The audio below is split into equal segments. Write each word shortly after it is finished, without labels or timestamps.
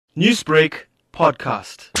Newsbreak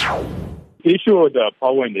Podcast. The issue of the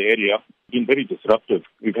power in the area has been very disruptive.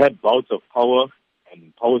 We've had bouts of power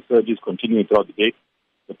and power surges continuing throughout the day.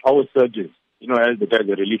 The power surges, as the guys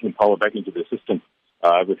are releasing power back into the system,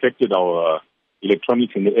 have affected our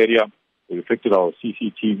electronics in the area. They've affected our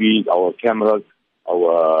CCTVs, our cameras,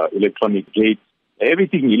 our electronic gates.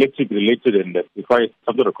 Everything electric related and that requires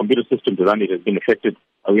some sort of computer system to run it has been affected.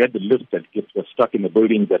 We had the lifts that get stuck in the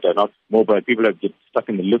buildings that are not mobile. People have get stuck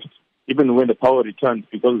in the lifts. Even when the power returns,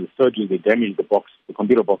 because of the surges, they damage the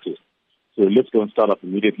computer boxes. So the lifts don't start up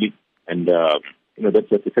immediately, and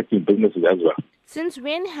that's affecting businesses as well. Since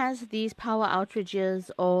when has these power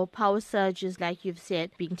outages or power surges, like you've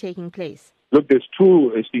said, been taking place? Look, there's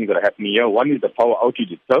two things that are happening here. One is the power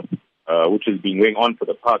outage itself, which has been going on for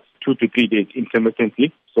the past 2 to 3 days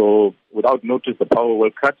intermittently. So without notice, the power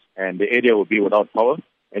will cut and the area will be without power.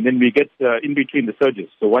 And then we get in between the surges.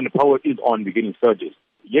 So when the power is on, we're getting surges.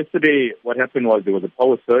 Yesterday, what happened was there was a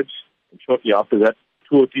power surge, and shortly after that,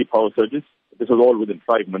 2 or 3 power surges. This was all within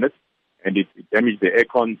 5 minutes, and it damaged the air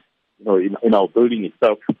cons. In our building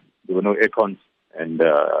itself, there were no air cons, and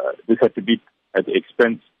this had to be at the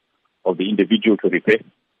expense of the individual to repair.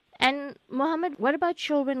 And Mohamed, what about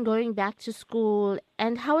children going back to school,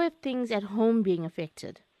 and how are things at home being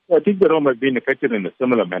affected? I think the home has been affected in a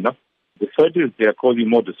similar manner. The surges, they are causing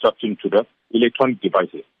more disruption to the electronic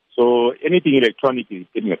devices. So anything electronic is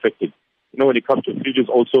getting affected. When it comes to fridges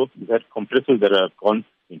also, we've had compressors that have gone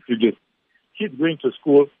in fridges. Kids going to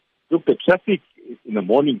school, look, the traffic in the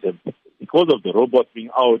mornings, because of the robots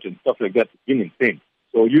being out and stuff like that, it's been insane.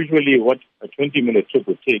 So usually what a 20-minute trip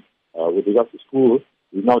would take with regards to school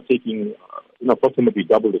is now taking approximately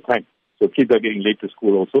double the time. So kids are getting late to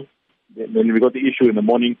school also. Then we got the issue in the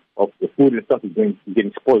morning of the food and stuff is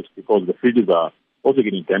getting spoiled because the fridges are also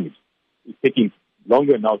getting damaged. It's taking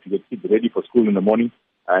longer now to get kids ready for school in the morning,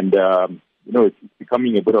 and it's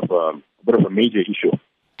becoming a bit of a major issue.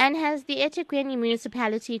 And has the eThekwini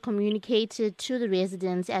Municipality communicated to the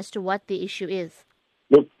residents as to what the issue is?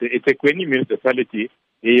 Look, the eThekwini Municipality,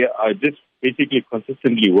 they are just basically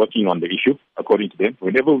consistently working on the issue, according to them.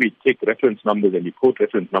 Whenever we take reference numbers and we quote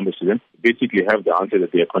reference numbers to them, we basically have the answer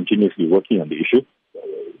that they are continuously working on the issue.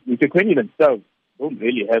 eThekwini themselves don't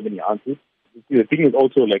really have any answers. The thing is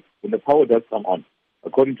also, like, when the power does come on,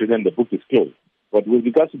 according to them, the book is closed. But with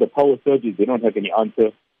regards to the power surges, they don't have any answer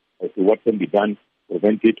as to what can be done to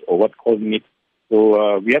prevent it or what's causing it.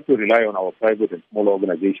 So we have to rely on our private and small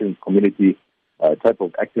organizations, community type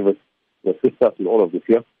of activists to assist us with all of this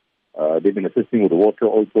here. They've been assisting with the water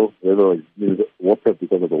also, whether it's water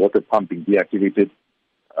because of the water pump being deactivated,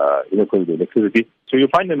 because of the electricity. So you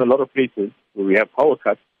find in a lot of places where we have power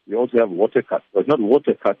cuts, we also have water cuts. So it's not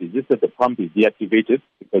water cuts, it's just that the pump is deactivated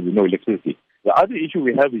because there's no electricity. The other issue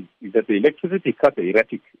we have is that the electricity cuts are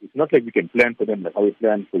erratic. It's not like we can plan for them like how we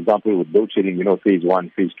plan, for example, with load shedding, phase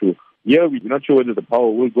 1, phase 2. Here, we're not sure whether the power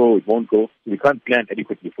will go, it won't go. So we can't plan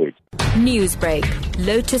adequately for it. Newsbreak,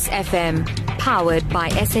 Lotus FM, powered by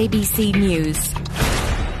SABC News.